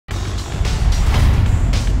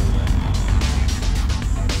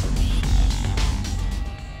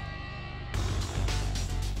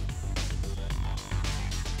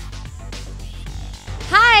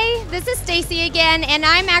Stacy again, and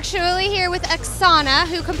I'm actually here with Oksana,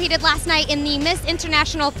 who competed last night in the Miss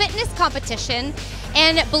International Fitness Competition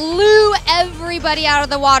and blew everybody out of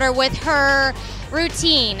the water with her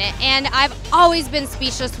routine. And I've always been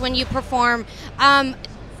speechless when you perform.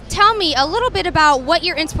 Tell me a little bit about what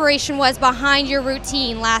your inspiration was behind your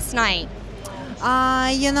routine last night.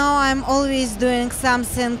 I'm always doing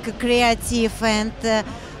something creative, and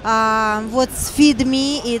what's feed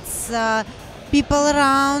me, it's people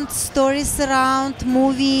around, stories around,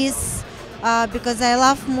 movies, because I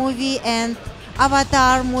love movie, and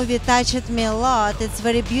Avatar movie touched me a lot. It's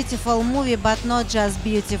very beautiful movie, but not just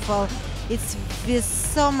beautiful. It's with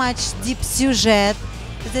so much deep sujet.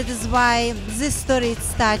 That is why this story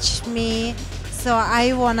touched me. So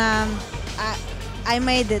I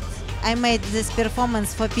made it. I made this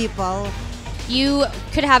performance for people. You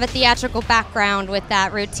could have a theatrical background with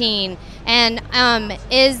that routine. And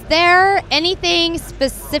is there anything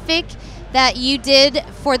specific that you did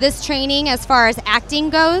for this training as far as acting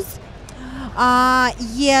goes?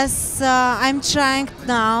 Yes, I'm trying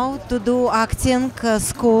now to do acting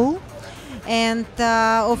school. And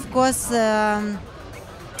of course,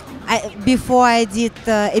 before I did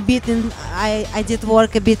I did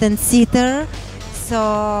work a bit in theater.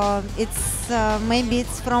 So it's maybe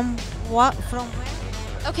it's from where?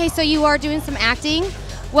 Okay, so you are doing some acting.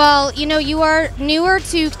 Well, you are newer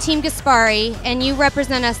to Team Gaspari, and you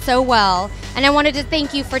represent us so well. And I wanted to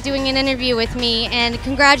thank you for doing an interview with me and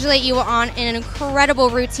congratulate you on an incredible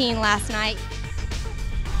routine last night.